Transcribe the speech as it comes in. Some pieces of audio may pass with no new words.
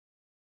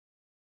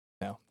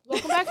No.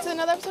 Welcome back to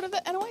another episode of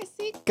the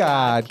NYC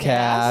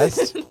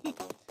Godcast.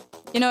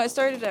 You know, it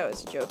started out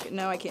as a joke, and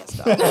now I can't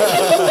stop.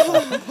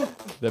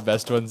 The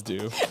best ones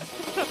do.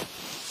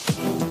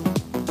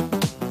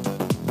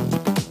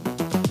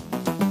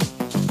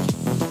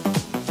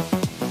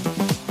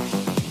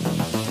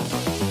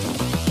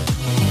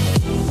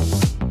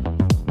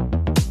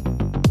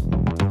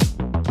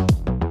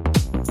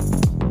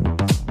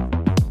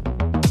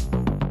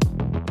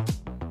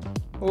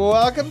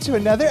 Welcome to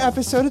another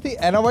episode of the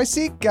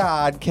NYC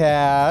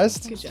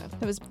Godcast. Good job.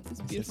 That was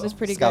beautiful. It was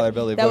pretty Scholar good.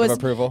 Billy, That vote was of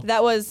approval.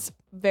 That was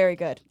very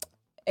good.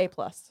 A+.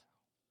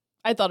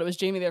 I thought it was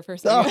Jamie there for a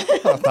second.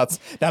 Oh, that's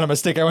not a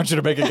mistake I want you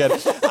to make again.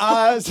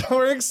 So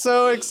we're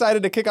so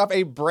excited to kick off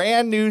a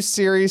brand new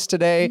series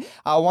today.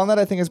 One that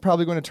I think is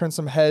probably going to turn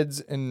some heads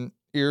and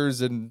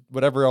ears and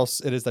whatever else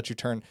it is that you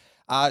turn.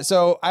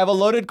 So I have a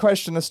loaded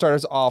question to start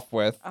us off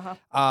with.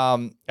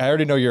 I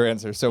already know your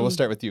answer, so we'll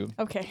start with you.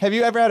 Okay. Have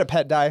you ever had a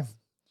pet die?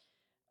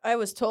 I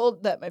was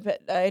told that my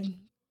pet died,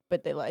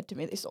 but they lied to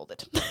me. They sold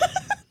it.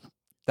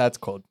 That's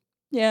cold.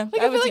 Yeah. Like,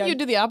 I feel was like young. you'd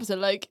do the opposite.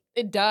 Like,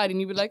 it died, and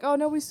you'd be like, oh,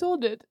 no, we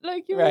sold it.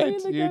 Like, you're Right,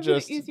 right. Like, you that'd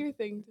just- be the easier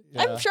thing.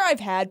 Yeah. I'm sure I've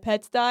had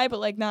pets die,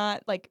 but like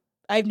not like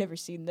I've never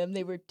seen them.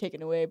 They were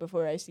taken away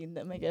before I seen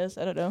them, I guess.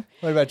 I don't know.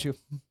 What about you?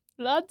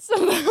 Lots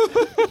of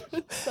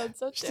them. Sounds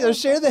so So terrible.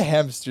 share the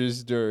hamster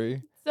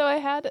story.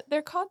 So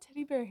they're called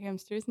teddy bear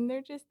hamsters, and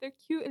they're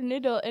cute and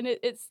little, and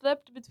it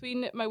slept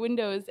between my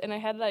windows, and I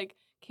had like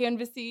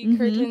canvasy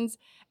curtains,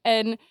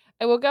 and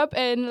I woke up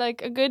and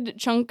like a good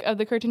chunk of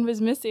the curtain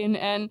was missing,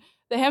 and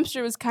the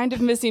hamster was kind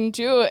of missing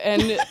too,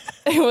 and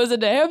it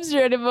wasn't a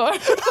hamster anymore.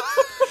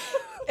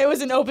 It was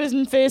an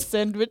open face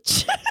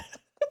sandwich.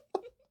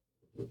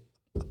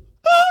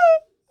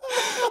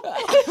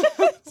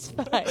 It's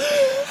fine.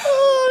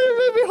 Oh, you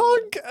made me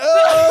honk.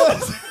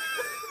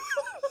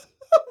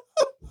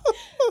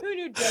 Who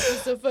knew death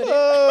was so funny?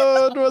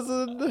 Oh, it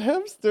wasn't a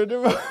hamster. It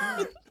was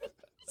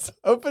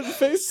open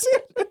face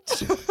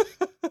sandwich. You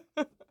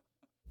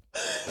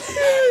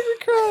made me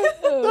cry.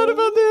 Not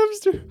about the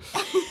hamster.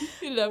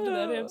 You loved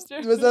that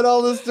hamster. Was that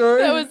all the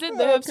story? That was it.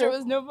 The hamster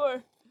was no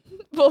more.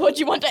 Well, what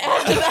you want to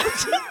add to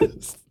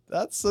that?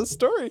 That's the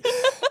story.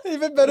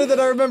 Even better than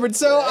I remembered.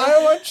 So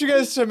I want you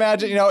guys to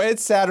imagine,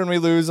 it's sad when we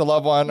lose a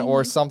loved one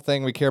or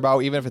something we care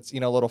about, even if it's, a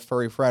little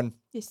furry friend.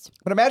 Yes.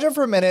 But imagine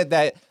for a minute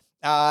that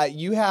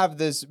you have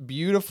this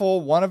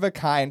beautiful,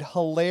 one-of-a-kind,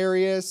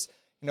 hilarious,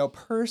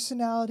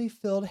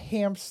 personality-filled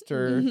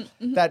hamster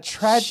that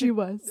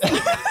was.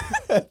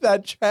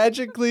 that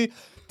tragically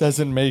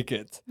doesn't make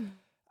it.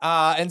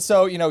 And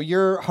so,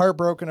 you're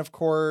heartbroken, of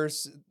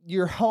course.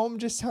 Your home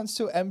just sounds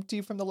so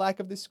empty from the lack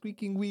of the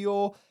squeaking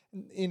wheel,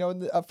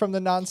 from the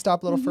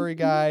nonstop little furry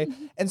guy.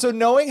 And so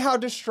knowing how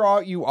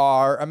distraught you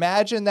are,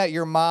 imagine that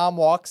your mom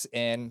walks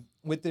in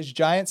with this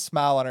giant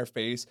smile on her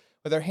face,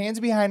 with her hands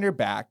behind her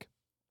back,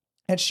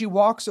 and she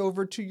walks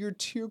over to your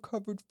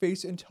tear-covered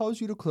face and tells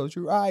you to close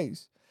your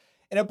eyes.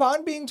 And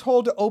upon being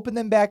told to open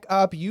them back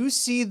up, you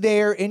see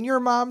there in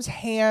your mom's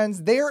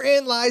hands,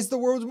 therein lies the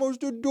world's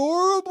most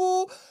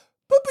adorable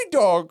puppy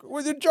dog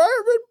with a giant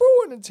red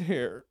bow in its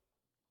hair.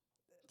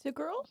 It's a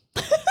girl?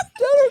 I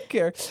don't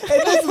care.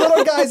 And this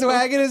little guy's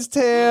wagging his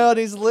tail and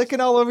he's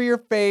licking all over your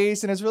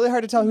face. And it's really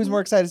hard to tell who's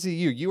more excited to see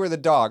you. You or the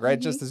dog, right?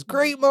 Just this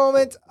great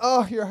moment.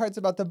 Oh, your heart's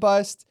about to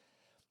bust.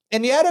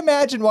 And yet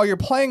imagine while you're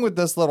playing with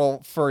this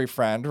little furry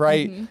friend,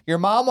 right? Your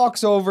mom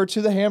walks over to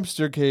the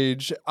hamster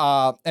cage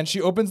and she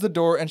opens the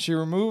door and she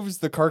removes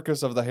the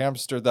carcass of the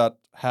hamster that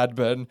had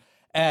been.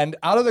 And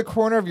out of the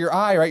corner of your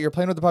eye, right? You're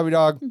playing with the puppy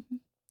dog.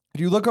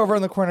 You look over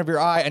in the corner of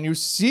your eye and you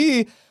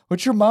see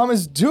what your mom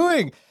is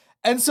doing.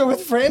 And so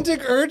with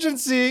frantic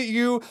urgency,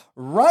 you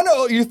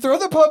throw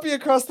the puppy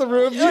across the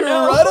room,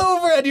 run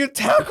over and you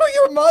tackle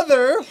your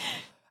mother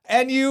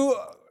and you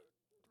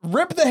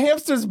rip the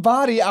hamster's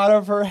body out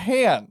of her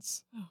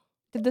hands.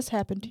 Did this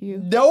happen to you?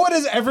 No one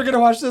is ever going to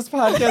watch this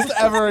podcast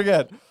ever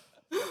again.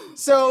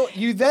 So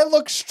you then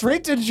look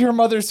straight into your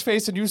mother's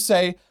face and you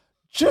say,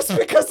 just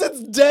because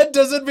it's dead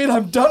doesn't mean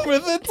I'm done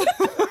with it.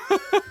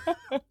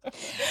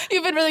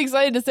 You've been really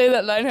excited to say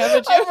that line,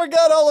 haven't you? I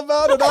forgot all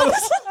about it,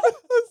 honestly.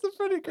 That's a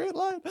pretty great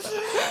line.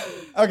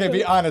 Okay,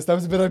 be honest. That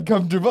was a bit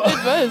uncomfortable.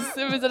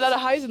 It was a lot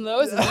of highs and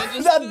lows. And I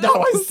That's not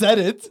how I said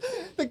it.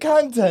 The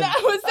content. I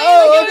was saying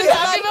it was okay.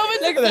 happy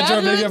moments. Look at that,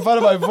 you're making fun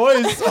of my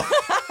voice.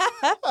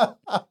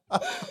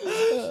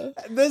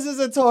 This is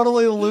a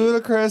totally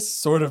ludicrous,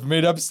 sort of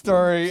made-up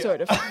story.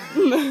 Sort of.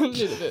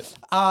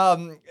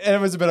 And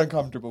it was a bit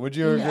uncomfortable. Would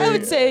you agree? I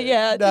would say,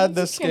 yeah. That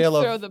the Can't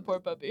scale throw of the poor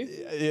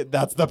puppy.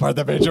 that's the part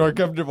that made you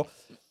uncomfortable.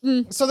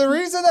 So the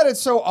reason that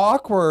it's so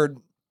awkward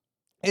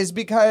is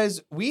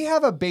because we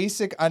have a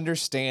basic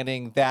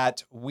understanding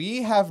that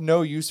we have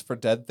no use for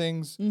dead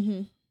things.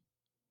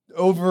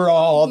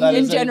 Overall, that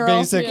In is general, a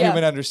basic yeah.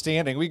 human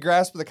understanding. We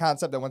grasp the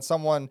concept that when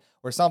someone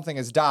or something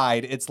has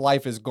died, its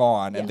life is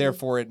gone, and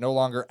therefore it no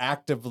longer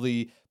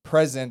actively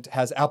present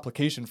has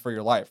application for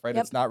your life, right?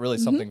 Yep. It's not really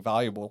something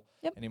valuable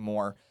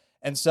anymore.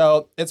 And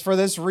so it's for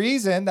this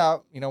reason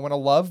that, when a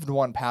loved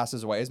one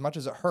passes away, as much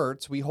as it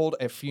hurts, we hold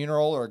a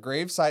funeral or a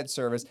graveside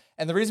service.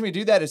 And the reason we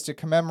do that is to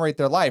commemorate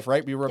their life,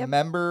 right? We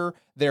remember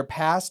their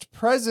past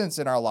presence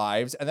in our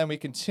lives, and then we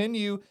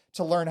continue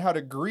to learn how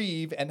to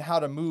grieve and how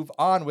to move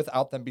on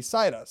without them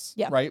beside us,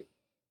 right?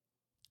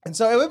 And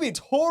so it would be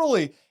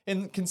totally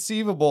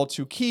inconceivable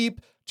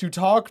to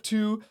talk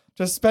to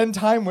spend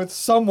time with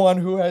someone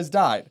who has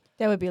died.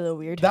 That would be a little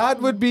weird.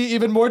 That would be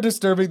even more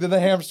disturbing than the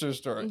hamster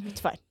story.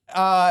 It's fine.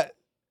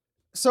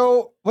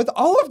 So with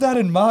all of that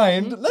in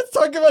mind, let's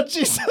talk about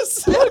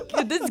Jesus.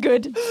 This is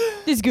good.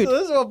 This is good. So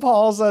this is what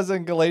Paul says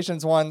in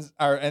Galatians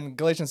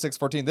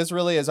 6:14. This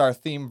really is our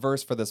theme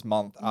verse for this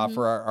month,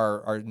 for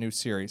our new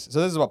series.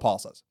 So this is what Paul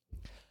says.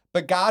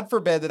 But God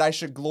forbid that I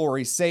should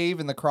glory save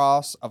in the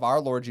cross of our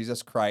Lord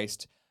Jesus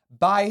Christ,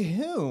 by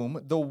whom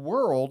the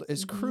world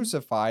is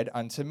crucified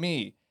unto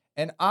me,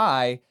 and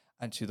I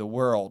unto the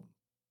world.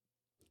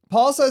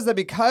 Paul says that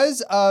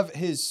because of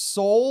his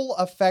sole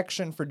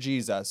affection for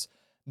Jesus,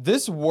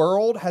 this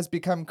world has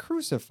become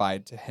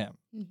crucified to him.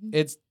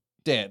 It's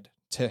dead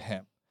to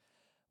him.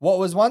 What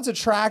was once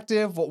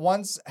attractive, what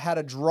once had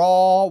a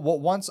draw,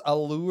 what once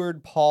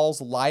allured Paul's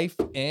life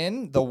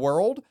in the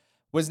world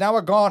was now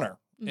a goner.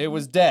 It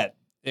was dead.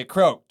 It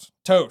croaked.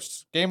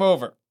 Toast. Game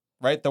over.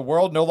 Right? The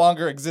world no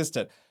longer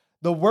existed.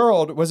 The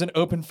world was an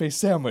open-faced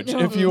sandwich,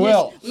 if you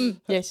will.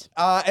 Yes.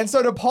 And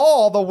so to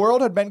Paul, the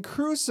world had been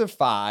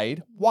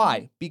crucified.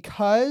 Why?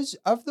 Because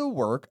of the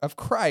work of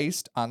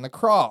Christ on the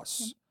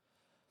cross.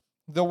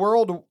 The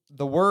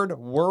word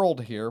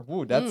world here,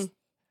 that's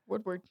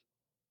Word.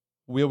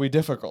 will be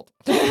difficult.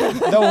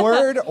 The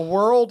word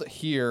world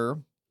here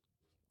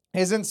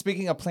isn't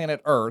speaking of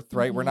planet Earth,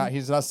 right?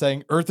 He's not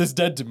saying Earth is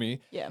dead to me.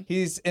 Yeah.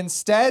 He's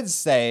instead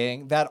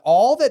saying that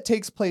all that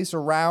takes place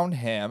around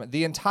him,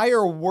 the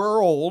entire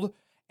world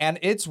and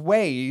its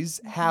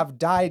ways have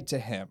died to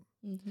him.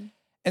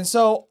 And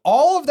so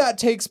all of that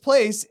takes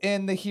place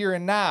in the here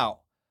and now.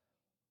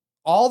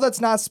 All that's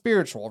not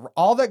spiritual,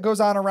 all that goes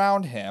on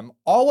around him,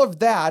 all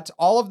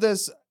of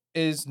this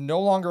is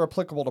no longer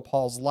applicable to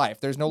Paul's life.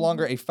 There's no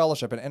longer a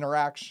fellowship, an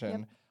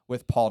interaction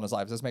with Paul in his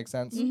life. Does this make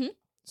sense?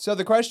 So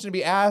the question to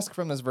be asked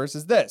from this verse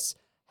is this: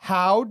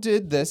 how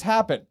did this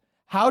happen?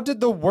 All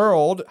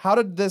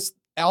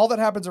that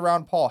happens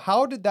around Paul,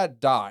 how did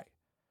that die?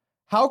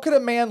 How could a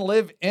man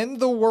live in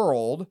the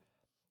world,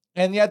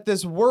 and yet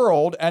this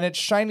world and its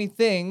shiny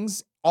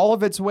things, all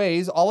of its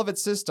ways, all of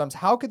its systems,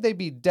 how could they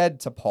be dead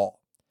to Paul?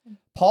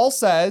 Paul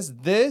says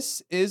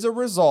this is a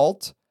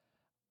result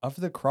of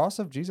the cross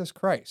of Jesus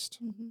Christ,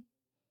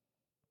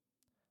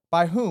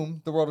 by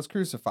whom the world is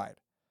crucified.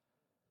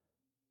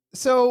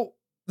 So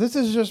this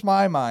is just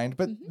my mind,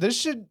 but this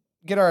should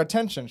get our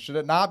attention, should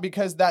it not?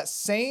 Because that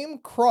same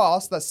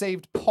cross that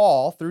saved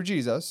Paul through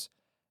Jesus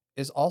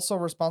is also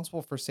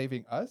responsible for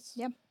saving us.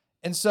 Yep.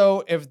 And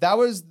so if that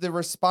was the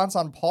response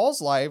on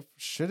Paul's life,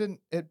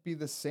 shouldn't it be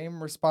the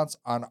same response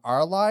on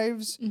our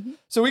lives?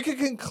 So we could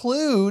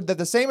conclude that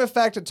the same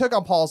effect it took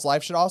on Paul's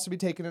life should also be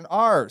taken in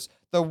ours.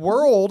 The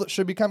world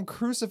should become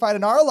crucified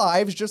in our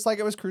lives just like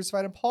it was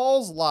crucified in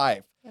Paul's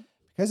life.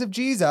 Because of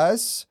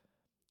Jesus,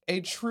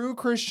 a true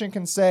Christian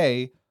can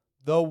say,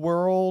 the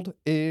world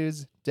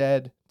is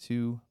dead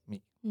to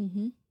me.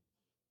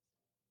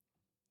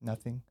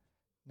 Nothing.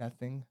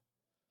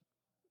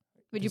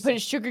 Would you put a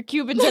sugar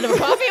cube instead of a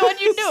coffee?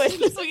 What you doing?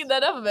 Just looking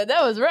that up a bit.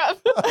 That was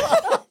rough.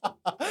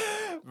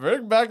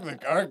 Bring back the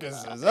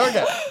carcasses.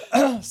 Okay.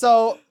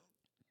 So,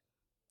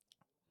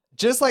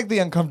 just like the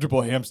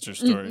uncomfortable hamster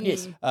story,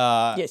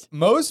 Yes.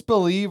 most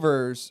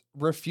believers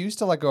refuse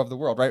to let go of the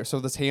world, right? So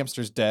this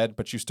hamster's dead,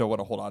 but you still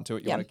want to hold on to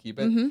it. You want to keep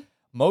it.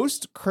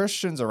 Most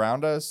Christians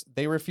around us,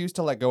 they refuse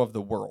to let go of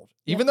the world.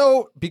 Even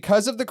though,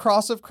 because of the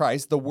cross of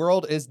Christ, the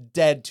world is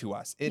dead to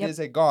us. It is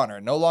a goner,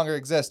 no longer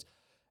exists.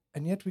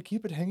 And yet we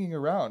keep it hanging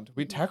around.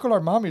 We tackle our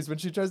mommies when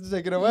she tries to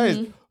take it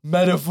away.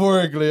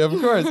 Metaphorically, of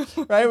course,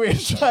 right? We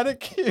try to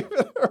keep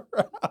it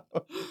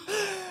around.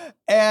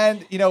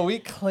 And, we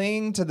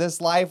cling to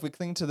this life. We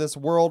cling to this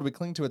world. We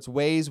cling to its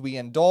ways. We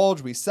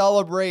indulge. We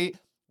celebrate.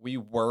 We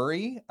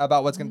worry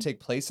about what's going to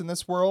take place in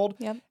this world.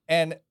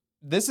 And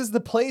this is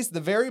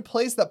the very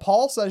place that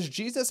Paul says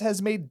Jesus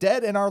has made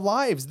dead in our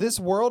lives. This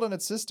world and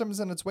its systems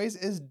and its ways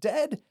is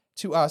dead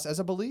to us as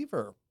a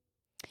believer.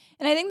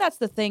 And I think that's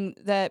the thing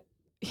that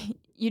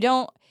you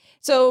don't.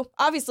 So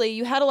obviously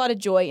you had a lot of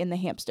joy in the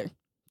hamster.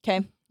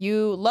 Okay.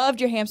 You loved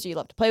your hamster. You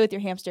loved to play with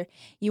your hamster.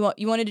 You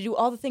wanted to do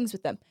all the things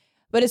with them.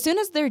 But as soon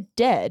as they're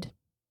dead,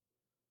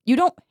 you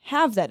don't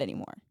have that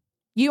anymore.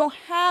 You don't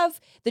have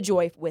the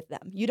joy with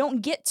them. You don't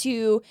get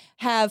to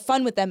have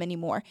fun with them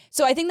anymore.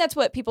 So I think that's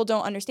what people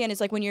don't understand is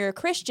like when you're a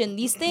Christian,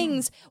 these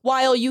things,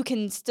 while you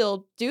can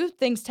still do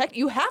things,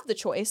 you have the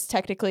choice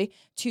technically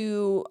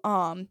to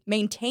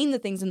maintain the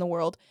things in the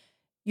world.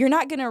 You're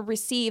not going to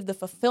receive the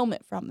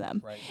fulfillment from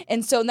them. Right.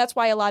 And so that's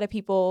why a lot of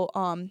people,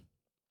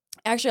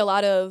 actually a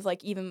lot of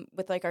like even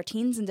with like our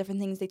teens and different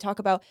things, they talk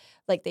about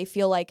like they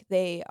feel like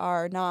they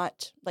are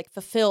not like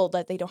fulfilled,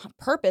 that they don't have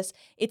purpose.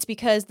 It's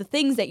because the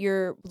things that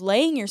you're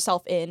laying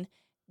yourself in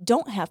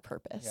don't have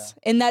purpose,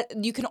 and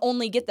that you can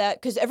only get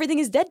that because everything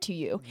is dead to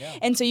you,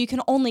 and so you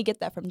can only get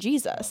that from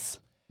Jesus.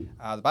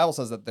 The Bible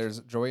says that there's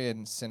joy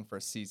in sin for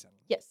a season.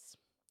 Yes.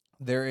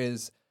 There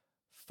is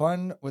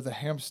fun with a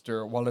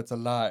hamster while it's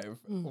alive.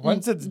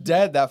 Once it's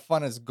dead, that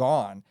fun is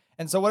gone.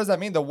 And so what does that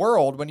mean? The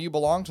world, when you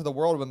belong to the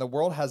world, when the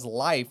world has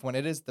life, when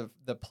it is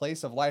the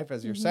place of life,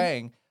 as you're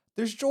saying,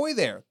 there's joy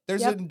there.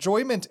 There's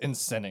enjoyment in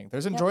sinning.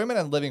 There's enjoyment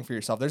in living for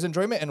yourself. There's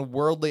enjoyment in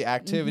worldly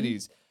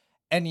activities.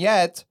 And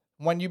yet,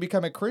 when you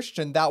become a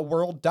Christian, that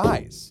world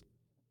dies.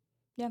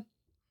 Yeah.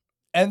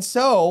 And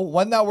so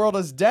when that world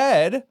is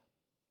dead,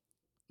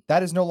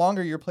 that is no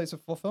longer your place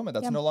of fulfillment.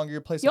 That's no longer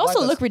your place You of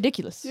also life. look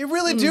ridiculous. You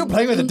really do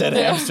playing with a dead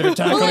hamster,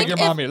 tackling your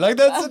mommy. Like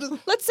that's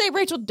Let's say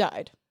Rachel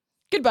died.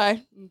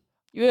 Goodbye.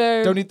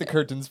 Don't eat the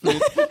curtains,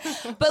 please.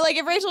 But like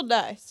if Rachel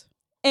dies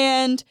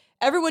and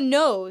everyone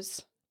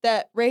knows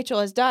that Rachel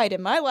has died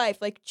in my life,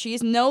 like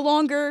she's no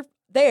longer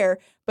there,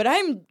 but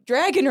I'm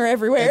dragging her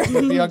everywhere.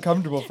 It'd be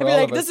uncomfortable for I'd be all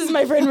like, of us. this is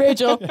my friend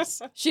Rachel.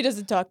 She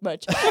doesn't talk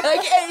much.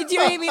 Like, do you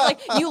know what I mean?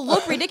 Like, you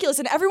look ridiculous,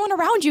 and everyone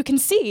around you can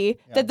see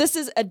that this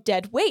is a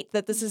dead weight,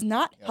 that this is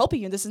not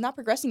helping you, this is not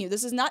progressing you,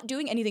 this is not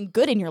doing anything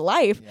good in your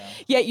life.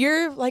 Yet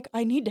you're like,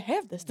 I need to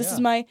have this. This is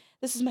my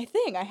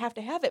thing. I have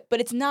to have it.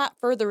 But it's not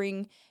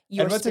furthering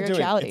your and what's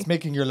spirituality. it doing? It's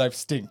making your life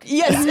stink.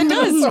 Yes, it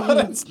does. That's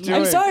what it's doing.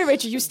 I'm sorry,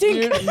 Rachel, you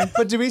stink.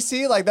 But do we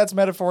see, like, that's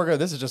metaphorical?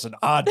 This is just an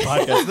odd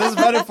podcast. This is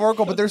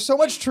metaphorical, but there's so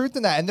much truth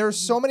in that. And there are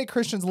so many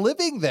Christians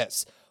living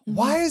this.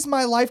 Why is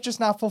my life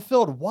just not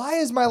fulfilled? Why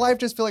is my life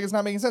just feel like it's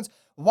not making sense?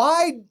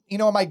 Why,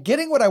 am I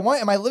getting what I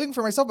want? Am I living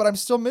for myself, but I'm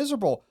still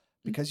miserable?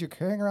 Because you're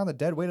carrying around the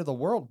dead weight of the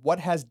world. What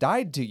has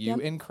died to you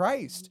in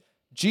Christ?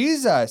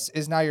 Jesus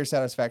is now your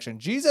satisfaction.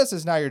 Jesus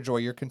is now your joy,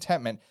 your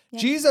contentment.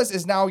 Jesus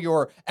is now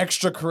your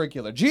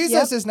extracurricular.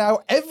 Jesus is now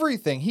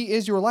everything. He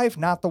is your life,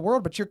 not the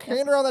world, but you're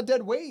carrying around that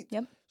dead weight.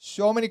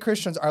 So many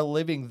Christians are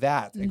living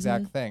that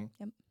exact thing.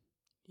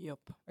 Yep.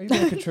 Are you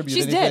going to contribute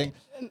She's anything?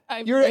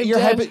 I'm You're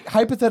dead.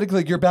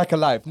 hypothetically, you're back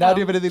alive. Now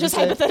do you have anything Just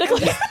to say?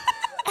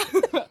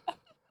 hypothetically.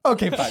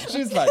 Okay, fine.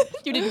 She's fine.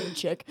 You didn't even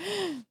check.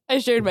 I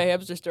shared my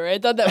hamster story. I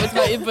thought that was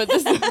my input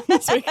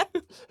this week.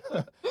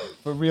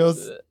 For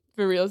reals.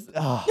 For reals.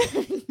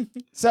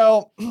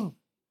 So,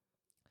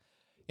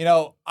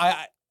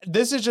 I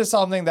this is just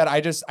something that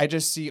I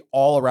just see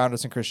all around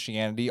us in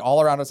Christianity,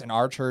 all around us in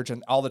our church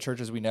and all the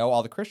churches we know,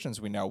 all the Christians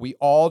we know. We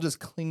all just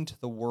cling to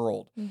the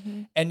world.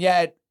 And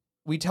yet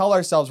we tell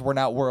ourselves we're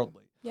not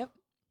worldly. Yep.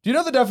 Do you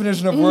know the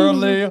definition of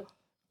worldly?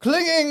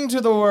 Clinging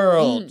to the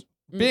world.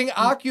 Being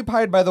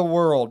occupied by the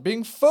world,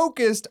 being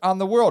focused on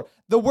the world.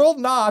 The world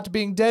not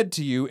being dead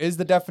to you is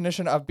the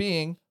definition of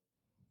being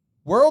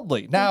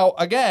worldly. Now,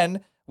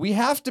 again, we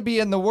have to be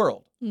in the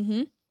world.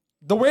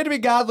 The way to be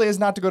godly is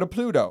not to go to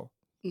Pluto,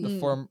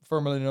 the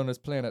formerly known as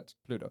planet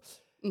Pluto.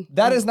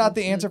 That is not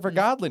the answer for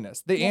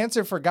godliness. The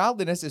answer for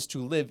godliness is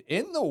to live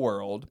in the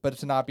world, but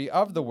to not be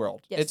of the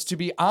world. Yes. It's to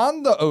be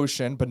on the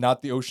ocean, but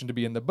not the ocean to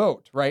be in the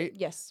boat, right?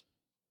 Yes.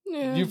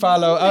 Yeah. You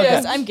follow? Okay.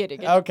 Yes, I'm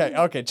getting it.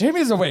 Okay.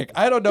 Jamie's awake.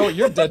 I don't know.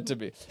 You're dead to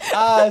me.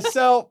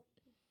 So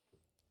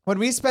when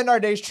we spend our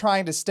days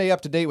trying to stay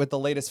up to date with the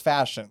latest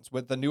fashions,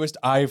 with the newest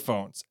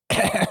iPhones,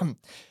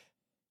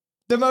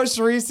 the most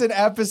recent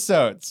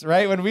episodes,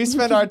 right? When we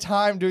spend our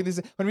time doing these,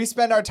 when we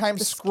spend our time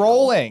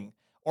scrolling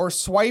or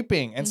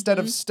swiping instead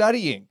of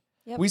studying,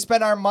 we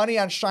spend our money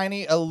on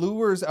shiny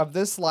allures of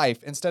this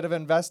life instead of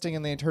investing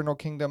in the eternal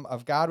kingdom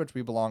of God, which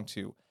we belong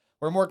to.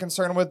 We're more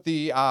concerned with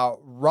the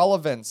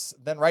relevance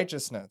than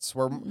righteousness.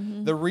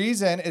 The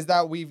reason is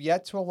that we've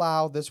yet to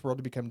allow this world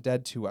to become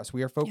dead to us.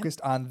 We are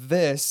focused on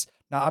this,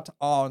 not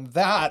on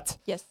that.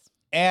 Yes.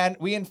 And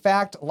we, in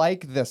fact,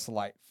 like this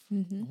life.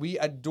 We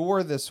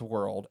adore this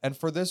world. And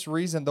for this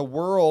reason, the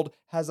world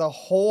has a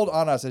hold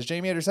on us. As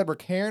Jamie Eder said, we're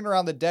carrying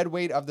around the dead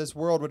weight of this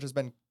world, which has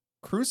been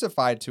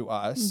crucified to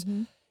us,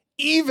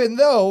 even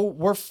though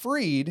we're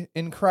freed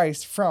in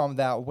Christ from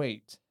that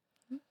weight.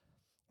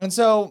 And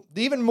so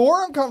the even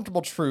more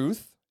uncomfortable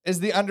truth is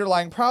the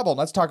underlying problem.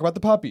 Let's talk about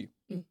the puppy.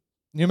 You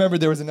remember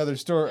there was another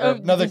story,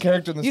 another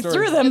character in the You story.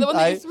 threw them. The one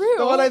that you threw.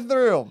 The one I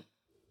threw.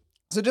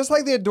 So just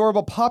like the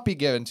adorable puppy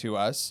given to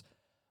us,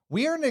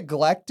 we are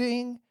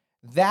neglecting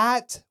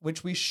that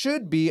which we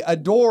should be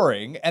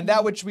adoring and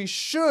that which we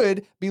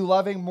should be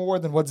loving more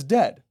than what's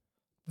dead.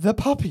 The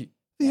puppy.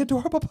 The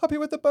adorable puppy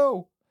with the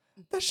bow.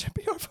 That should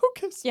be our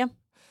focus. Yeah.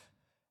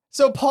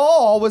 So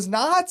Paul was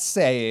not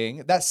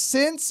saying that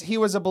since he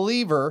was a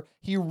believer,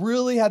 he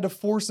really had to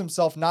force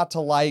himself not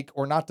to like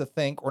or not to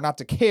think or not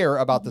to care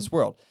about this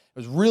world. It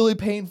was really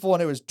painful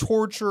and it was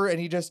torture and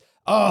he just,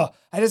 I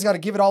just got to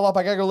give it all up.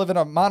 I got to go live in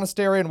a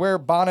monastery and wear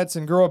bonnets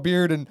and grow a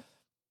beard and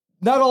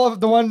not all at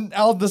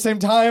the same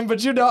time,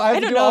 but I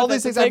have to do all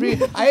these things.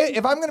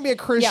 If I'm going to be a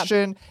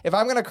Christian, if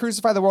I'm going to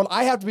crucify the world,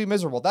 I have to be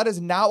miserable. That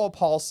is not what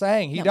Paul's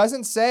saying. He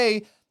doesn't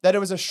say that it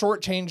was a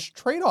short-change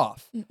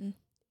trade-off.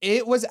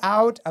 It was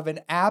out of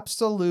an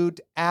absolute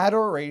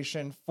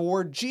adoration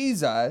for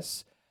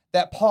Jesus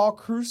that Paul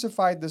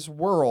crucified this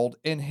world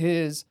in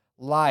his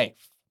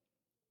life.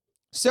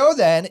 So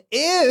then,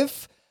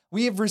 if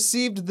we have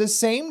received the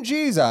same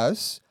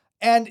Jesus,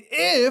 and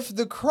if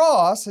the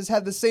cross has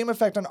had the same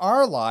effect on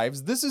our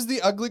lives, this is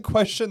the ugly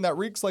question that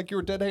reeks like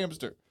your dead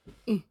hamster.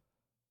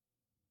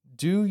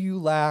 Do you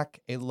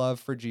lack a love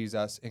for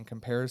Jesus in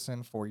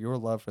comparison for your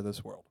love for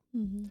this world?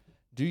 Mm-hmm.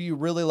 Do you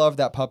really love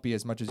that puppy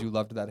as much as you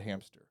loved that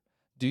hamster?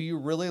 Do you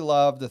really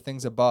love the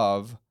things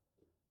above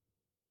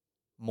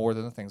more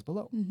than the things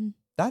below? Mm-hmm.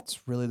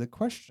 That's really the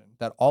question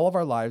that all of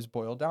our lives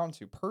boil down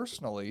to.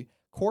 Personally,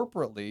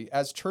 corporately,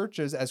 as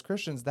churches, as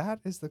Christians, that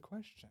is the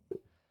question.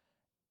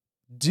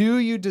 Do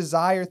you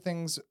desire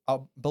things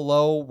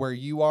below where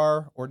you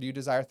are, or do you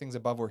desire things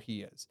above where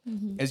he is?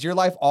 Mm-hmm. Is your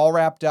life all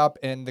wrapped up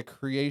in the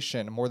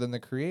creation more than the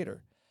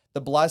creator?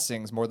 The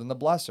blessings more than the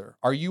blesser?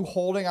 Are you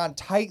holding on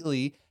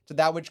tightly to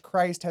that which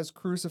Christ has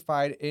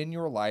crucified in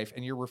your life,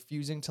 and you're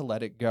refusing to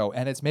let it go,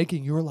 and it's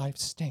making your life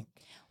stink?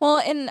 Well,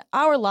 in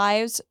our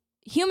lives,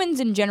 humans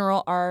in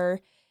general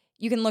are,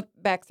 you can look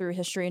back through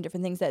history and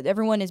different things, that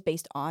everyone is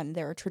based on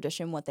their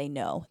tradition, what they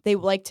know. They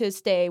like to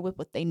stay with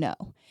what they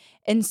know.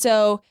 And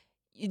so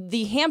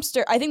the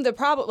hamster, I think the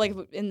problem, like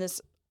in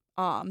this,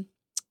 not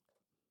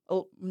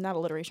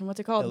alliteration, what's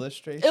it called?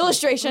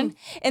 Illustration.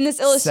 In this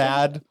illustration.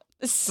 Sad.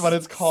 That's what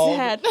it's called.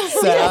 Sad.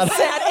 Sad.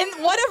 Sad.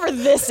 And whatever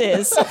this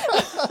is.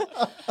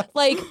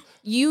 Like,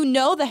 you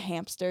know the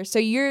hamster, so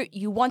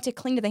you want to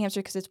cling to the hamster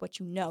because it's what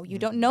you know. You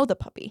don't know the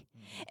puppy.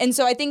 And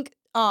so I think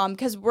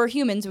because we're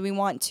humans and we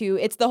want to,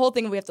 it's the whole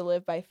thing, we have to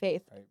live by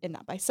faith and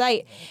not by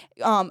sight.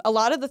 A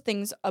lot of the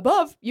things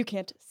above you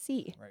can't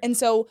see. And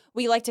so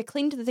we like to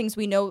cling to the things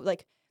we know,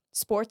 like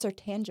sports are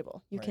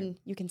tangible. You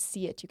can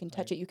see it, you can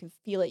touch it, you can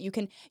feel it, you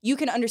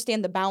can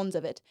understand the bounds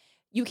of it.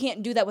 You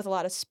can't do that with a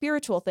lot of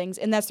spiritual things,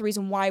 and that's the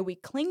reason why we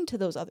cling to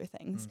those other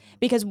things,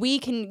 because we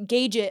can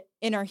gauge it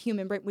in our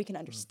human brain. We can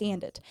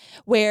understand it,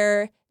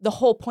 where the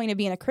whole point of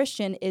being a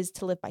Christian is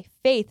to live by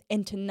faith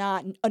and to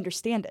not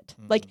understand it.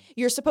 Like,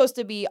 you're supposed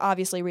to be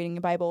obviously reading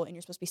the Bible and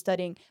you're supposed to be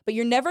studying, but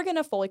you're never going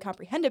to fully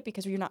comprehend it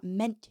because you're not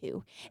meant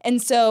to. And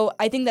so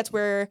I think that's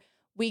where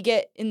we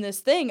get in this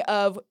thing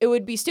of, it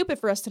would be stupid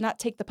for us to not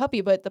take the puppy,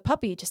 but the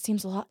puppy just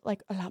seems a lot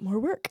more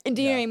work. And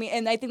do you know what I mean?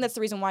 And I think that's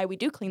the reason why we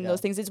do clean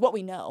those things, is what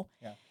we know.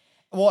 Yeah.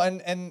 Well,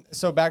 and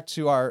so back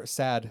to our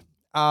sad.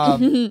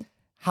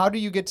 How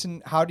did you get to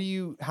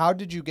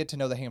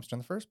know the hamster in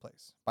the first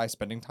place? By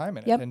spending time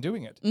in it and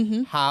doing it.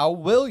 How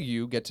will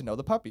you get to know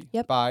the puppy?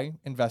 By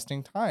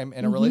investing time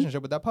in a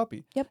relationship with that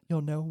puppy.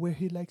 You'll know where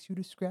he likes you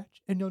to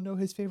scratch, and you'll know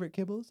his favorite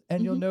kibbles,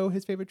 and you'll know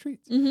his favorite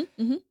treats.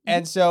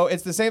 And so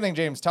it's the same thing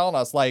James telling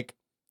us, like,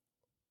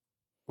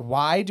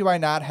 why do I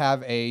not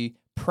have a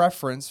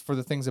preference for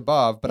the things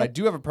above, but I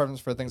do have a preference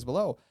for the things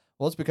below?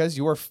 Well, it's because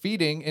you are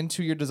feeding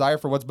into your desire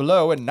for what's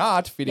below and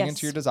not feeding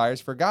into your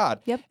desires for God.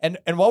 And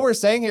what we're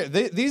saying here,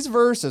 these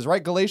verses,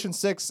 right? Galatians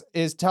 6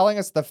 is telling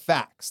us the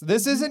facts.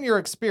 This isn't your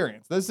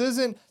experience. This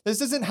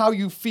isn't how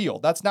you feel.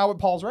 That's not what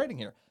Paul's writing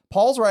here.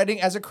 Paul's writing,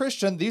 as a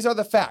Christian, these are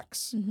the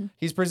facts.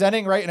 He's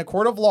presenting, right, in a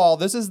court of law,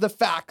 this is the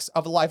facts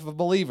of the life of a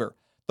believer.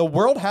 The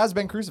world has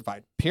been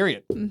crucified,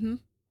 period. And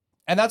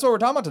that's what we're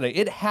talking about today.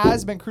 It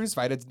has been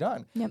crucified. It's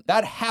done.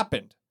 That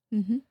happened.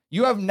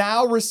 You have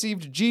now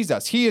received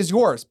Jesus. He is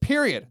yours,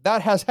 period.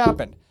 That has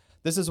happened.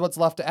 This is what's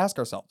left to ask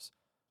ourselves.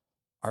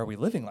 Are we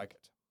living like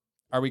it?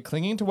 Are we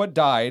clinging to what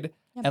died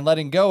and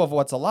letting go of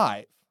what's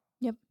alive?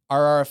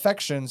 Are our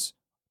affections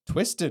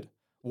twisted,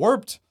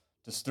 warped,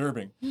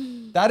 disturbing?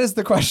 That is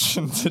the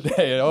question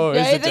today.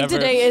 I think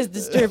today is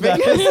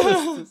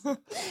disturbing.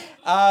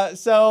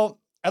 So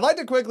I'd like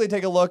to quickly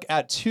take a look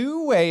at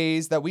two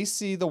ways that we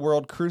see the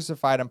world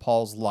crucified in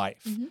Paul's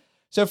life.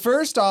 So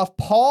first off,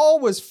 Paul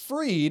was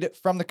freed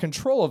from the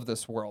control of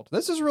this world.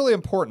 This is really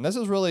important. This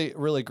is really,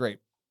 really great.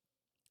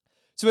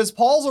 So as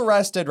Paul's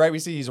arrested, right, we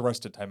see he's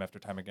arrested time after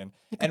time again.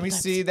 And we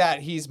see that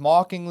he's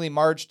mockingly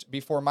marched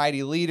before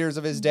mighty leaders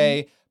of his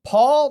day.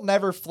 Paul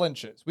never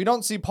flinches. We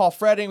don't see Paul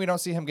fretting. We don't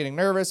see him getting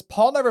nervous.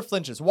 Paul never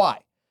flinches.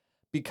 Why?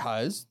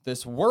 Because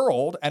this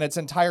world and its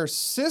entire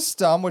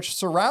system, which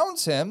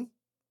surrounds him,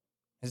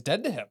 is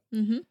dead to him.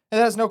 It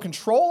has no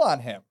control on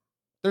him.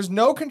 There's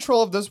no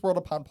control of this world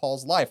upon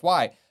Paul's life.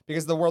 Why?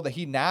 Because the world that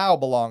he now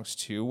belongs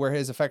to, where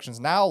his affections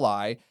now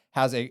lie,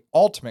 has a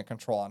ultimate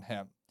control on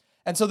him.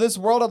 And so this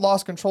world had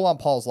lost control on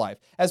Paul's life.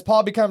 As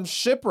Paul becomes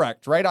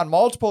shipwrecked, right, on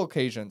multiple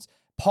occasions,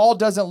 Paul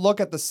doesn't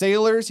look at the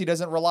sailors. He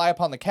doesn't rely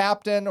upon the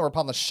captain or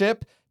upon the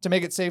ship to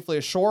make it safely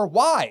ashore.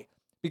 Why?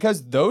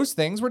 Because those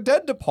things were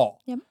dead to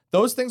Paul.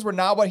 Those things were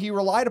not what he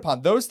relied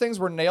upon. Those things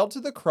were nailed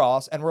to the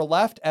cross and were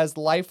left as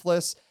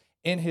lifeless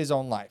in his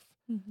own life.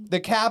 The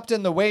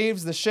captain, the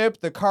waves, the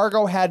ship, the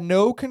cargo had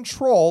no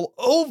control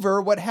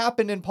over what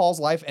happened in Paul's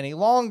life any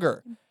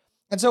longer.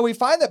 And so we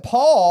find that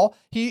Paul,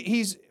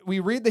 we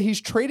read that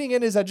he's trading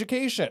in his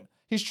education.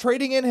 He's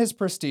trading in his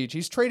prestige.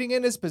 He's trading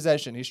in his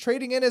possession. He's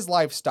trading in his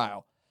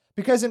lifestyle.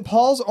 Because in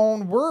Paul's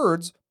own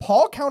words,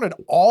 Paul counted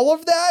all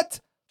of that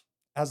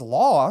as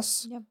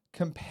loss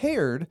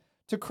compared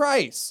to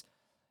Christ.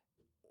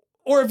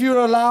 Or if you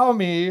would allow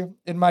me,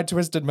 in my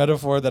twisted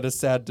metaphor that is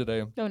sad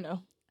today. Oh,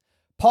 no.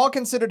 Paul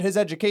considered his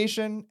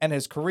education and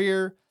his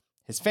career,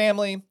 his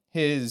family,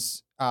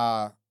 his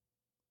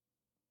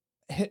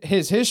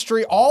his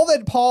history, all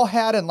that Paul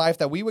had in life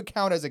that we would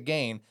count as a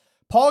gain,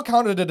 Paul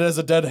counted it as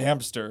a dead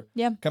hamster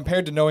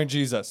compared to knowing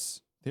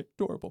Jesus, the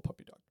adorable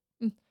puppy dog.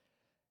 Mm.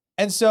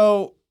 And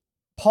so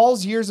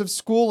Paul's years of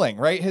schooling,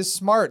 right, his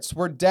smarts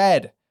were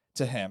dead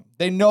to him.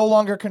 They no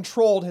longer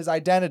controlled his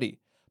identity.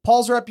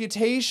 Paul's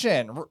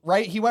reputation,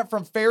 right, he went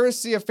from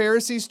Pharisee of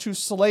Pharisees to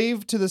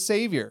slave to the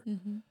Savior.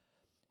 Mm-hmm.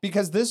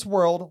 Because this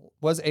world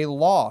was a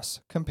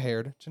loss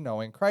compared to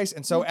knowing Christ.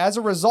 And so as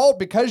a result,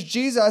 because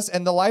Jesus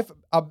and the life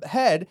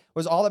ahead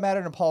was all that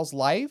mattered in Paul's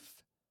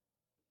life,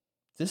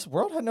 this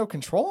world had no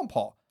control on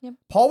Paul. Yep.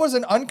 Paul was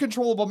an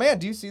uncontrollable man.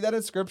 Do you see that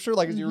in scripture?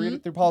 Like as you read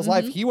it through Paul's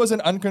life, he was an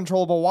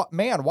uncontrollable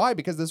man. Why?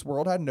 Because this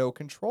world had no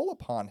control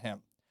upon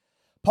him.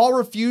 Paul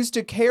refused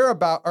to care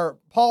about what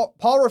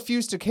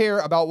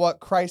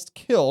Christ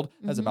killed.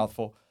 That's a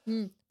mouthful.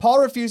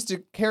 Paul refused to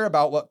care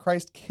about what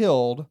Christ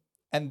killed.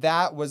 And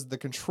that was the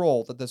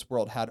control that this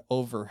world had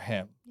over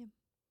him. Yeah.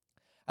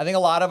 I think a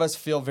lot of us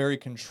feel very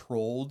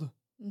controlled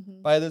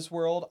by this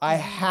world. I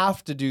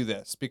have to do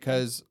this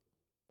because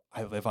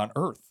I live on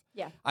earth.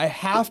 Yeah. I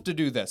have to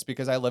do this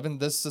because I live in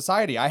this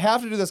society. I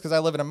have to do this because I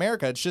live in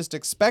America. It's just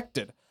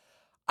expected.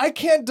 I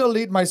can't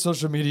delete my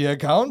social media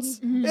accounts.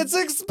 It's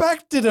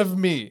expected of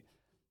me.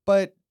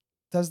 But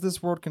does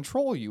this world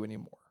control you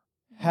anymore?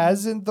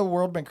 Hasn't the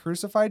world been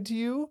crucified to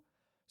you?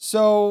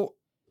 So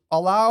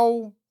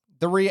allow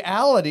the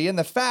reality and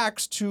the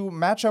facts to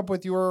match up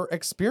with your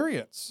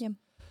experience. Yeah.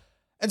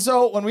 And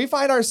so when we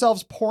find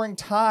ourselves pouring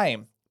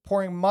time,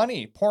 pouring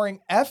money, pouring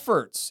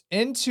efforts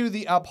into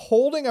the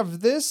upholding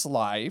of this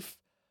life,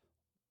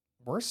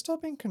 we're still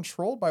being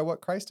controlled by what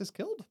Christ has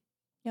killed.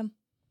 Yeah.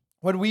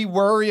 When we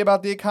worry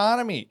about the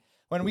economy,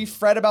 when we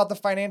fret about the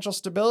financial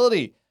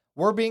stability,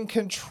 we're being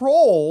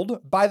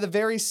controlled by the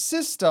very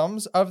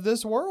systems of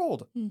this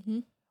world.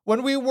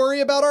 When we worry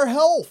about our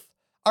health,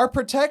 our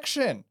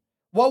protection,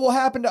 what will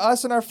happen to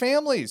us and our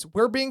families?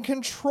 We're being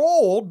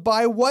controlled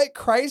by what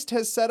Christ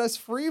has set us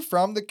free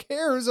from, the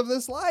cares of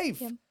this life.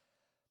 Yeah.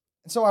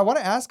 And so I want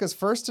to ask us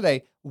first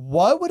today,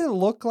 what would it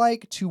look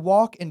like to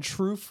walk in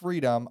true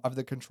freedom of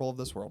the control of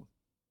this world?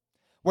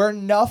 Where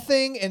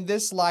nothing in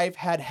this life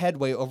had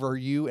headway over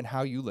you and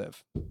how you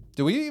live.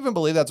 Do we even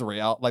believe that's a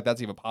reality? Like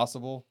that's even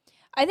possible?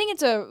 I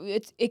think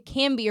it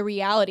can be a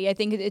reality. I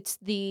think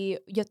you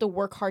have to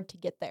work hard to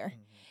get there.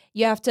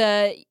 You have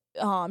to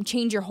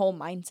change your whole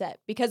mindset,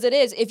 because it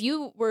is, if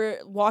you were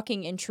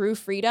walking in true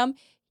freedom,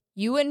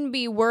 you wouldn't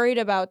be worried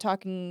about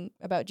talking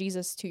about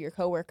Jesus to your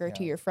coworker,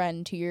 to your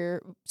friend, to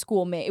your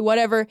schoolmate,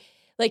 whatever.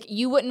 Like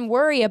you wouldn't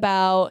worry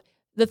about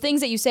the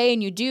things that you say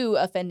and you do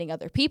offending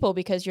other people,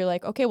 because you're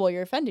like, okay, well,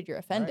 you're offended.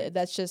 Right.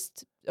 That's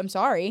just, I'm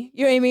sorry.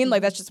 You know what I mean?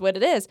 Like that's just what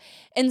it is.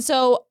 And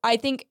so I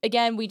think,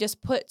 again, we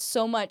just put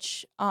so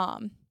much,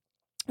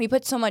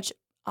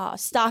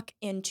 stock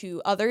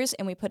into others,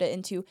 and we put it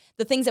into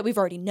the things that we've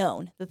already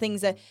known, the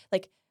things that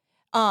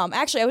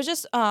actually I was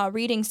just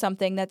reading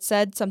something that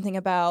said something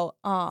about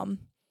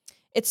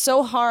it's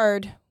so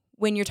hard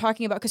when you're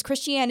talking about, because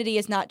Christianity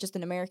is not just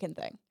an American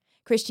thing.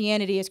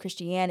 Christianity is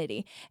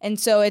Christianity. And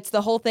so it's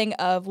the whole thing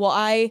of,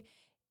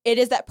 it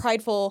is that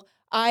prideful,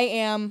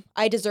 I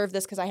deserve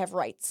this because I have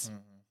rights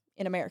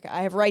in America.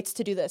 I have rights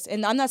to do this.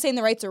 And I'm not saying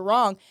the rights are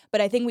wrong, but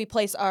I think we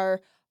place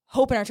our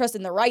hope and our trust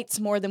in the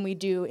rights more than we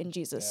do in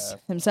Jesus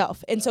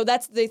himself. And so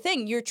that's the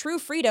thing. Your true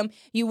freedom,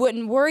 you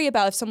wouldn't worry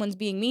about if someone's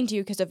being mean to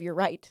you because of your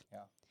right.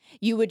 Yeah.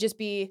 You would just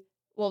be,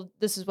 well,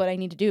 this is what I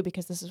need to do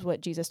because this is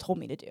what Jesus told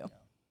me to do.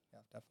 Yeah,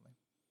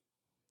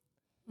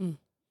 definitely.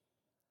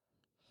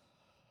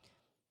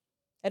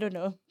 I don't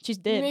know. She's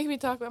dead. You make me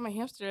talk about my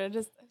hamster. I'm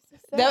so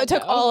sad that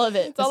took all of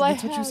it.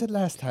 That's what you said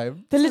last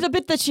time. The little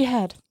bit that she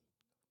had.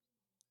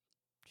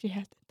 She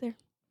had it there.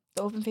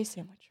 The open-faced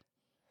sandwich.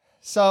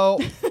 So,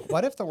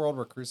 what if the world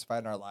were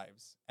crucified in our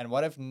lives? And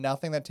what if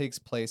nothing that takes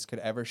place could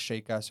ever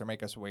shake us or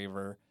make us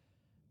waver?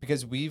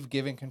 Because we've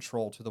given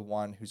control to the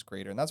one who's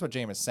greater. And that's what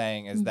James is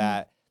saying, is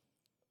that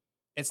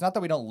it's not that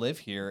we don't live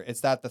here.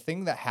 It's that the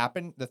things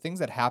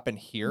that happen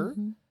here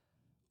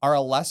are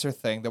a lesser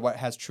thing than what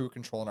has true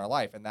control in our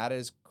life. And that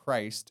is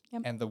Christ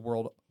and the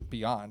world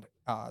beyond,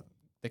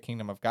 the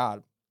kingdom of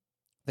God.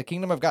 The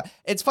kingdom of God.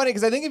 It's funny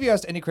because I think if you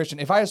asked any Christian,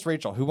 if I asked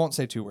Rachel, who won't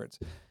say 2 words,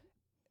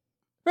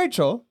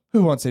 Rachel,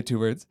 who won't say 2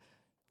 words,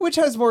 which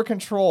has more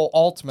control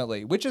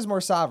ultimately? Which is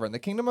more sovereign, the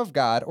kingdom of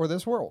God or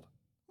this world?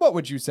 What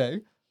would you say?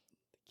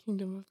 The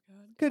kingdom of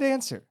God. Good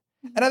answer.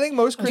 And I think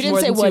most Christians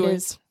would say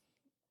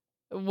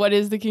what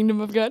is the kingdom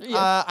of God?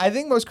 Yeah. I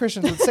think most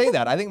Christians would say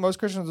that. I think most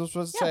Christians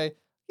would say,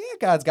 yeah,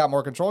 God's got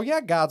more control.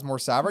 Yeah, God's more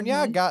sovereign.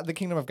 Yeah, the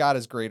kingdom of God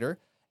is greater.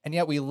 And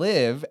yet we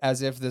live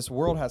as if this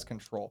world has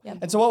control. Yep.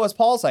 And so what was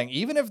Paul saying?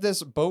 Even if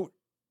this boat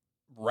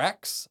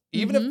wrecks,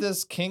 even if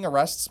this king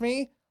arrests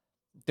me,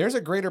 there's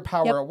a greater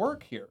power at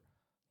work here.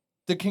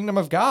 The kingdom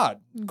of God,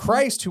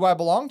 Christ, who I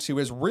belong to,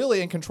 is really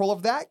in control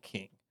of that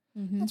king.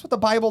 That's what the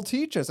Bible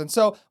teaches. And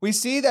so we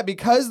see that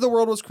because the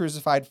world was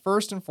crucified,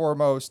 first and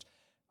foremost,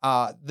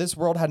 this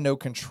world had no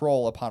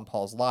control upon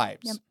Paul's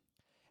lives. Yep.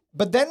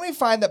 But then we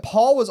find that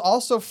Paul was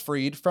also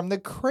freed from the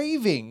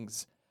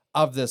cravings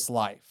of this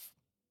life.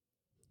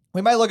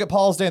 We might look at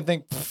Paul's day and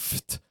think,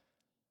 "Pfft."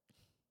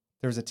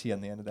 There's a T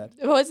on the end of that.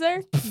 Was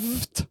there?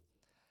 Pfft.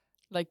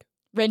 Like,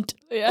 Rent.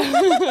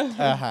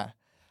 yeah.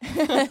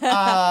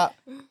 Uh-huh.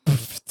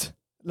 Pfft.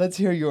 Let's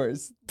hear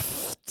yours.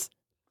 Pfft.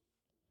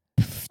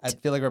 I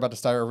feel like we're about to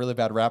start a really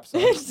bad rap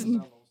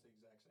song.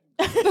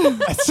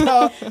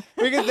 So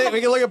we can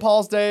look at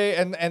Paul's day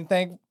and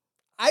think,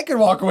 I could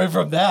walk away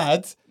from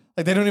that.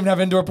 Like, they don't even have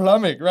indoor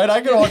plumbing, right?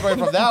 I could walk away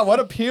from that. What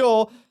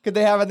appeal could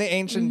they have in the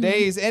ancient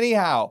days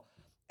anyhow?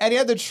 And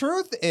yet the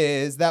truth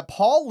is that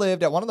Paul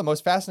lived at one of the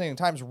most fascinating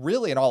times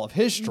really in all of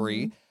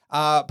history.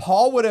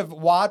 Paul would have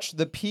watched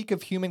the peak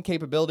of human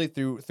capability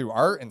through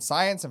art and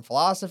science and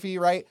philosophy,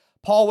 right?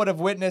 Paul would have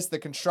witnessed the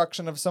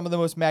construction of some of the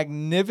most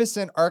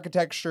magnificent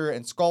architecture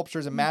and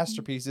sculptures and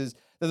masterpieces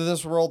that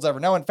this world's ever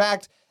known. In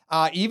fact,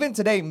 even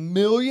today,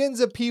 millions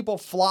of people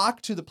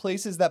flock to the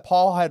places that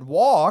Paul had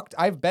walked.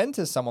 I've been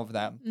to some of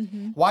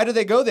them. Why do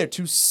they go there?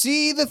 To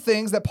see the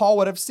things that Paul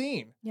would have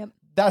seen. Yep.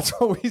 That's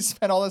what we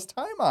spent all this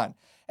time on.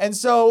 And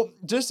so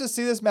just to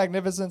see this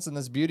magnificence and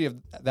this beauty of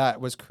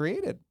that was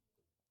created.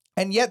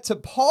 And yet to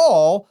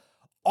Paul,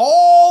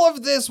 all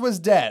of this was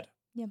dead.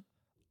 Yep.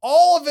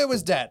 All of it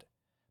was dead.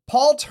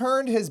 Paul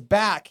turned his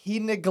back. He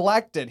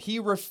neglected. He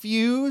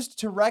refused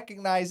to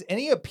recognize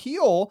any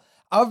appeal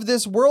of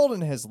this world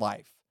in his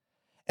life.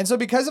 And so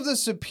because of the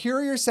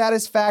superior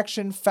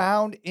satisfaction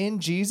found in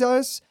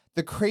Jesus,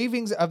 the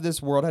cravings of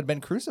this world had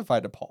been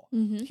crucified to Paul.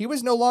 He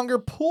was no longer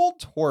pulled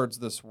towards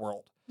this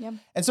world. Yep.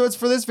 And so it's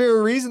for this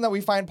very reason that we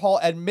find Paul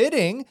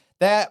admitting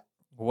that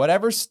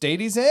whatever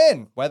state he's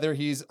in, whether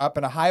he's up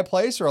in a high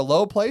place or a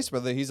low place,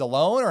 whether he's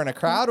alone or in a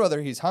crowd,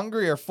 whether he's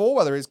hungry or full,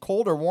 whether he's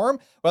cold or warm,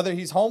 whether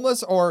he's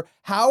homeless or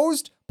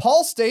housed,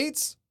 Paul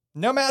states,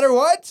 no matter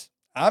what,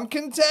 I'm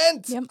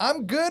content. Yep.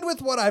 I'm good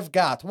with what I've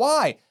got.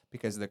 Why?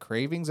 Because the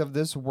cravings of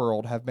this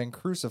world have been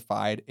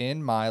crucified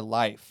in my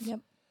life. Yep.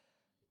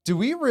 Do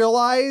we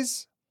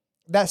realize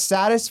that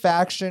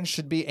satisfaction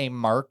should be a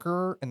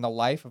marker in the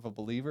life of a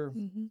believer?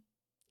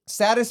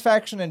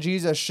 Satisfaction in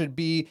Jesus should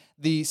be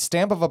the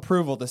stamp of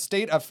approval, the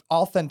state of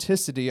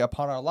authenticity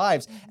upon our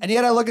lives. And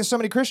yet I look at so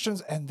many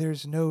Christians and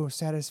there's no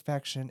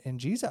satisfaction in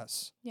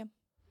Jesus. Yep.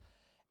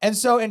 And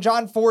so in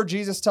John 4,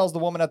 Jesus tells the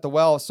woman at the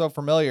well, so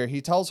familiar,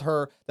 he tells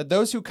her that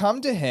those who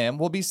come to him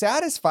will be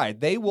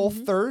satisfied. They will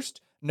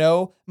thirst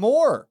no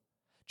more.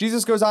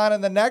 Jesus goes on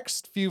in the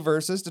next few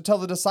verses to tell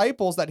the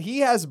disciples that he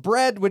has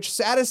bread which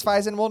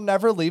satisfies and will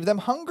never leave them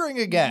hungering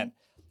again.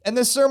 In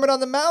the Sermon on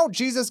the Mount,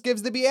 Jesus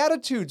gives the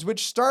Beatitudes,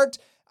 which states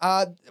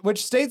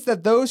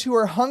that those who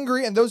are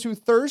hungry and those who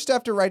thirst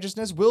after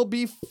righteousness will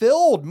be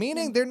filled,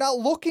 meaning they're not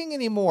looking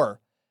anymore.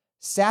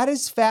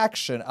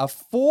 Satisfaction, a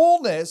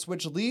fullness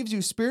which leaves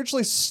you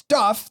spiritually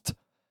stuffed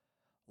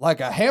like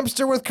a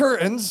hamster with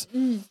curtains,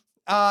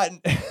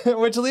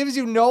 which leaves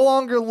you no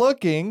longer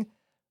looking,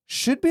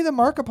 should be the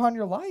mark upon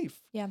your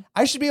life. Yeah.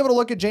 I should be able to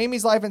look at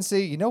Jamie's life and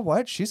say, you know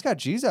what? She's got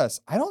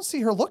Jesus. I don't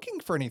see her looking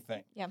for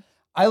anything. Yeah.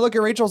 I look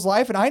at Rachel's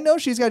life and I know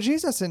she's got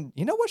Jesus, and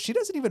you know what? She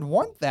doesn't even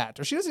want that,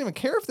 or she doesn't even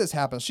care if this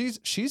happens.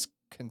 She's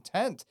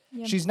content.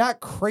 Yeah. She's not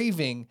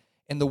craving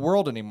in the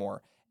world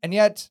anymore. And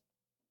yet,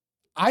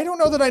 I don't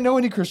know that I know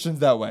any Christians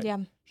that way. Yeah.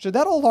 Should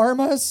that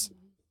alarm us?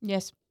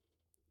 Yes.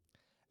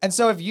 And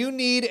so if you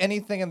need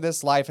anything in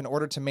this life in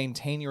order to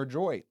maintain your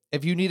joy,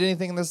 if you need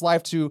anything in this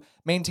life to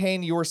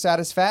maintain your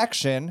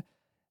satisfaction,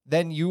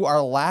 then you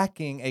are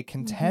lacking a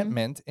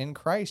contentment in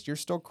Christ. You're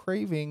still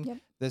craving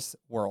this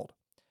world.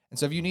 And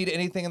so if you need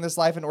anything in this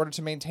life in order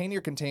to maintain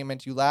your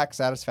contentment, you lack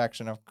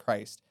satisfaction of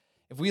Christ.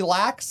 If we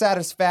lack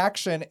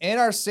satisfaction in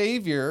our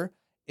Savior,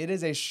 it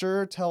is a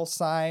sure tell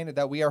sign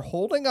that we are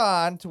holding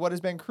on to what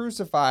has been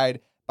crucified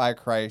by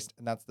Christ,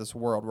 and that's this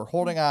world. We're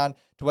holding on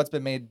to what's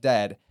been made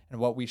dead and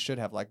what we should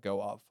have let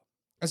go of.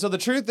 And so the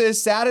truth is,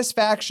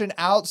 satisfaction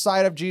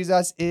outside of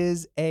Jesus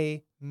is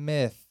a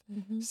myth.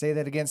 Say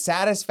that again.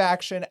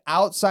 Satisfaction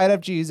outside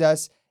of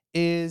Jesus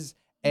is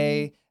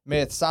a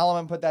myth.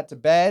 Solomon put that to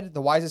bed.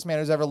 The wisest man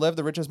who's ever lived,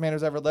 the richest man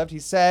who's ever lived. He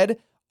said,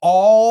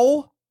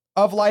 all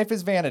of life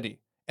is vanity.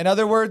 In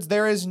other words,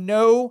 there is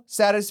no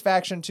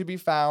satisfaction to be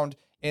found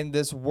in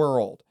this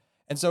world.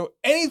 And so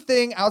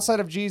anything outside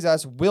of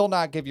Jesus will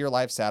not give your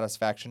life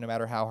satisfaction, no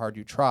matter how hard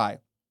you try.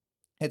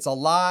 It's a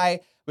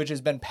lie which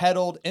has been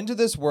peddled into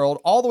this world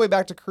all the way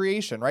back to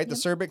creation, right? The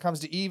serpent comes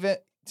to Eve.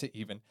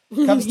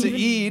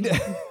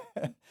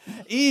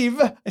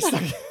 Eve. It's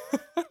like,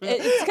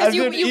 It's because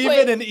you even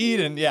put in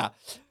Eden, yeah.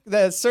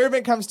 The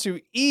servant comes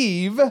to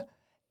Eve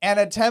and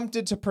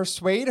attempted to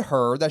persuade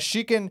her that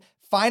she can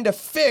find a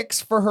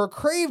fix for her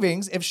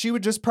cravings if she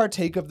would just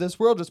partake of this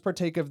world, just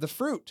partake of the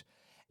fruit.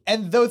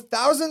 And though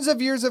thousands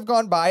of years have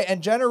gone by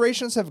and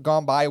generations have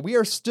gone by, we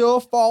are still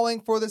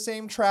falling for the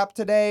same trap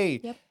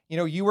today. Yep. You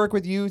know, you work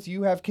with youth,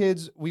 you have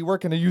kids, we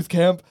work in a youth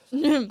camp.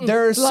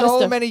 There are A lot of so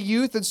stuff. many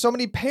youth and so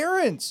many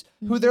parents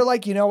who they're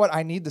like, you know what,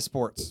 I need the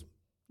sports.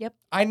 Yep.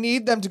 I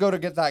need them to go to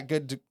get that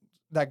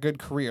good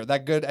career,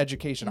 that good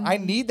education. I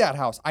need that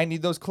house. I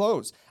need those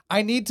clothes.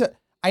 I need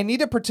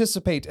to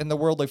participate in the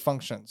worldly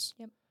functions.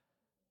 Yep.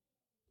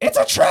 It's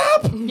a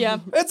trap. Yeah.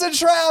 It's a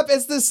trap.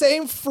 It's the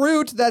same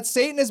fruit that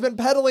Satan has been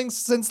peddling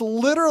since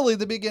literally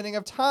the beginning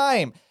of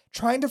time.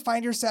 Trying to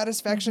find your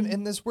satisfaction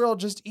in this world,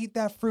 just eat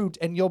that fruit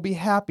and you'll be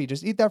happy.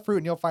 Just eat that fruit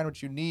and you'll find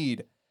what you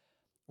need.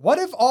 What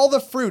if all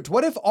the fruit,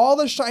 what if all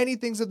the shiny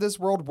things of this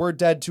world were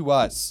dead to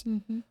us?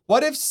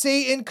 What if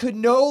Satan could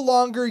no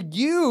longer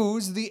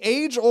use the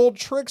age-old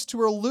tricks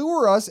to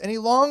allure us any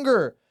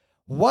longer?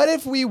 What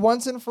if we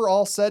once and for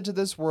all said to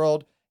this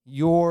world,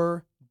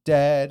 you're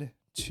dead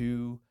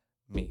to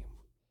me?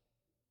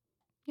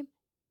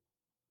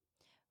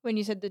 When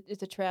you said that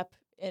it's a trap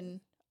in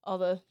all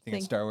the Thinking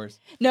things. Star Wars.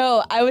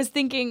 No, I was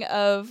thinking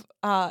of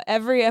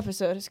every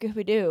episode of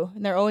Scooby-Doo,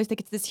 and they're always like,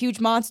 it's this huge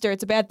monster,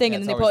 it's a bad thing, Yeah,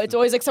 and it's then always it's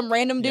always like some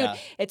random dude. Yeah.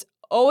 It's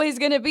always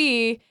gonna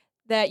be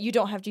that you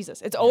don't have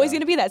Jesus. It's always Yeah.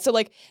 gonna be that. So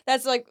like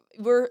that's like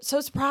we're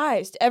so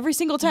surprised every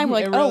single time. We're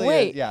like, It really oh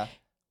wait, is, yeah.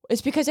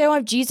 it's because I don't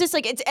have Jesus.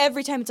 Like it's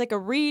every time. It's like a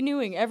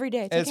renewing every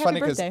day. It's, And it's like, funny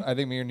happy because birthday. I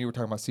think me and you were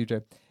talking about CJ,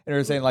 and we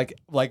were saying like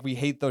we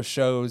hate those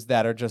shows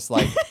that are just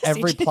like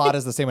every plot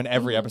is the same in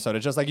every episode.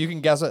 It's just like you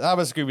can guess what. I'm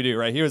a Scooby Doo,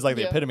 right? He was like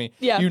the epitome.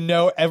 Yeah. You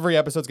know, every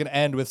episode's gonna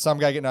end with some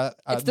guy getting a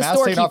It's the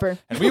mask taken off, storekeeper.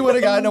 and we would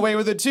have gotten away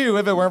with it too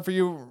if it weren't for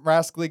you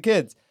rascally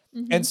kids.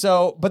 And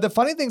so, but the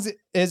funny thing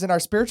is in our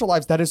spiritual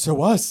lives, that is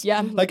so us.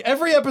 Yeah. Like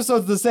every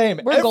episode's the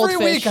same. We're every goldfish.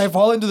 week I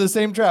fall into the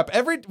same trap.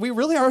 We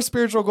really are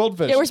spiritual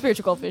goldfish. Yeah, we're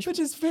spiritual goldfish. which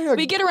is very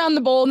We get around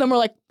the bowl and then we're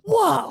like,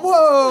 whoa,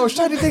 whoa,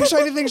 shiny thing,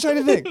 shiny thing,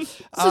 shiny thing. this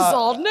is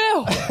all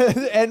new.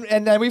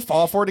 and then we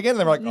fall for it again, and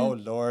then we're like, oh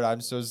Lord, I'm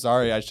so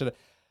sorry. I should have.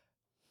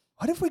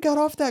 What if we got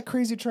off that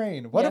crazy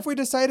train? What Yeah. if we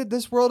decided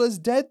this world is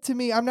dead to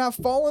me? I'm not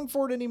falling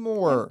for it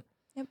anymore.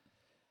 Yep.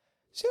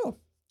 So,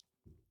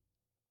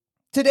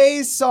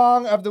 today's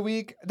song of the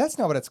week, that's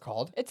not what it's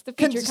called. It's the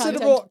featured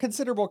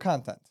Considerable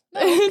content.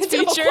 It's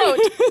Considerable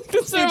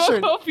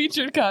considerable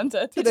featured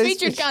content. It's Today's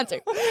featured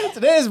concert.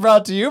 Today is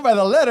brought to you by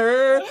the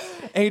letter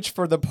H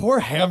for the poor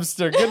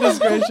hamster. Goodness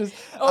gracious.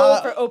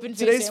 For open face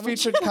Today's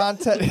sandwich. featured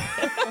content.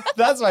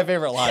 That's my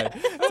favorite line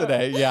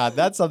today. Yeah,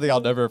 that's something I'll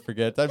never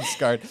forget. I'm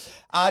scarred.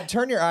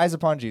 Turn Your Eyes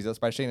Upon Jesus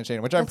by Shane and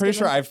Shane, which I'm pretty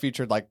sure I've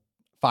featured like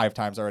 5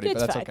 times already, It's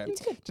but that's fine. okay.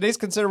 It's good. Today's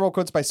considerable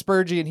quotes by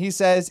Spurgeon, and he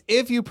says,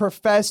 if you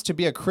profess to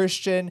be a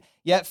Christian,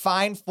 yet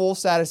find full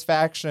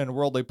satisfaction in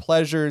worldly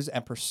pleasures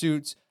and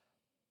pursuits,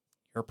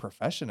 your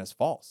profession is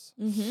false.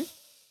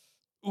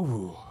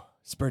 Ooh,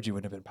 Spurgeon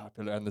wouldn't have been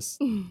popular on this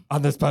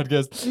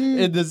podcast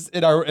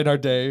in our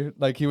day.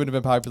 Like he wouldn't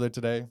have been popular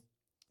today.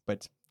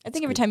 But I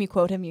think every time you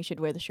quote him, you should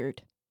wear the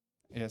shirt.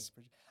 yes,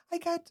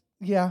 I've got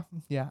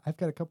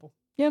a couple.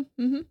 Yeah.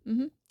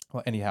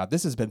 Well, anyhow,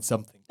 this has been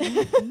something.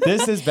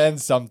 This has been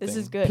something. This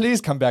is good.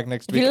 Please come back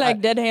next If week. you like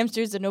dead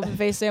hamsters and open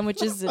face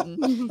sandwiches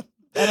and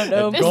I don't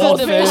know, And This is the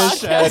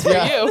goldfish podcast for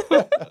and- you.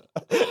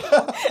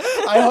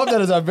 I hope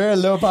that is a very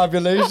low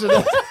population.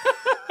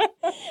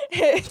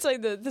 it's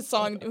like the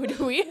song.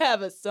 Do we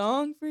have a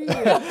song for you?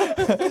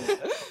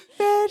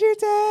 Veggie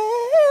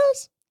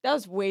Tales. That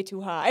was way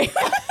too high.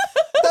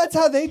 That's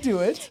how they do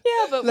it.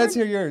 Yeah, but Let's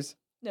hear yours.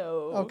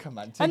 No. Oh, come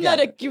on. I'm not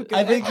a together. cucumber.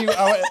 I think you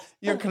owe it.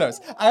 You're close.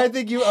 I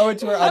think you owe it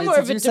to our I'm audience. more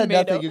of Since a you said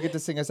tomato. nothing, you get to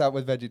sing us out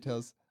with Veggie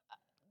Tales.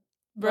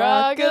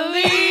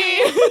 Broccoli,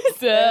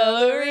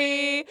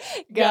 celery,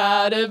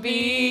 gotta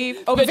be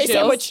Open face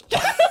sandwich.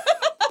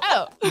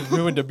 Oh, You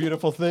ruined a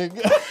beautiful thing.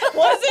 Was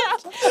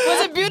it?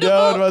 Was it beautiful?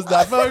 No, it was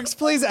not. Folks,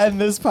 please end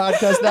this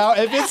podcast now.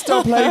 If it's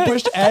still playing,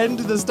 push end.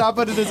 The stop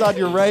button is on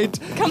your right.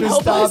 Come Just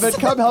help stop us. it.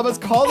 Come help us.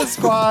 Call the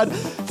squad.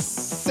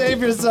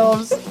 Save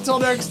yourselves. Till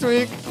next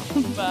week.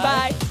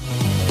 Bye.